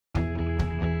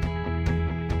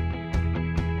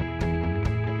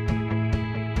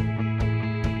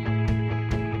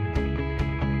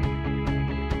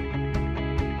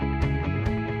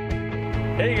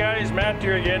Hey guys, Matt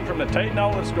here again from the Titan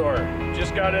Outlet store.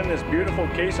 Just got in this beautiful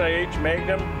Case IH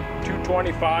Magnum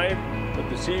 225 with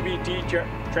the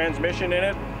CVT transmission in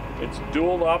it. It's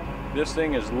dualed up. This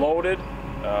thing is loaded.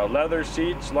 Leather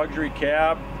seats, luxury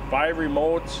cab, 5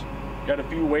 remotes. Got a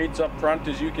few weights up front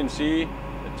as you can see.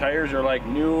 The tires are like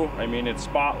new. I mean, it's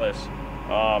spotless.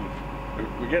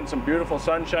 We're getting some beautiful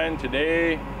sunshine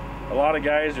today. A lot of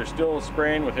guys are still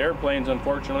spraying with airplanes,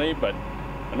 unfortunately, but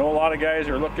I know a lot of guys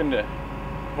are looking to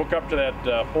hook up to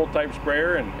that full type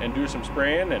sprayer and do some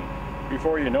spraying, and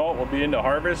before you know it, we'll be into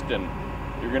harvest, and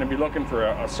you're going to be looking for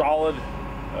a solid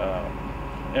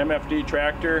MFD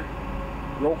tractor,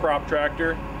 row crop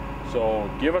tractor.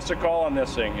 So give us a call on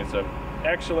this thing. It's an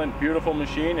excellent, beautiful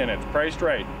machine, and it's priced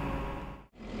right.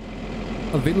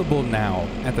 Available now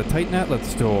at the Titan Outlet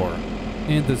store.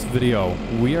 In this video,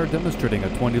 we are demonstrating a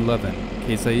 2011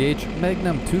 Case IH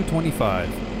Magnum 225.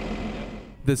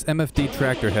 This MFD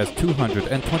tractor has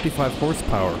 225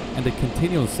 horsepower and a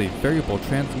continuously variable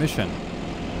transmission.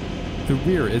 The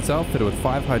rear is outfitted with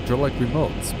 5 hydraulic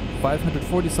remotes,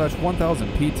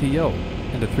 540/1000 PTO,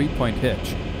 and a 3-point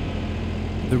hitch.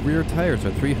 The rear tires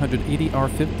are 380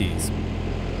 R50s,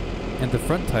 and the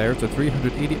front tires are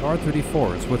 380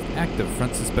 R34s with active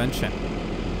front suspension.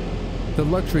 The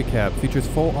luxury cab features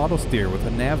full AutoSteer with a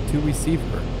Nav2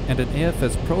 receiver and an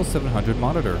AFS Pro 700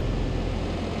 monitor,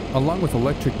 along with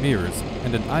electric mirrors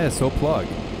and an ISO plug.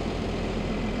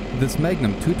 This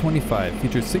Magnum 225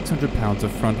 features 600 pounds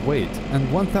of front weight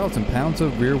and 1,000 pounds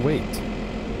of rear weight.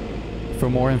 For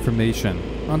more information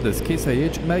on this Case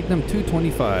IH Magnum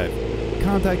 225,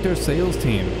 contact our sales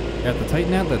team at the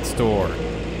Titan Outlet store.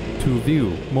 To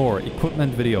view more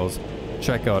equipment videos,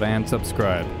 check out and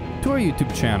subscribe to our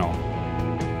YouTube channel.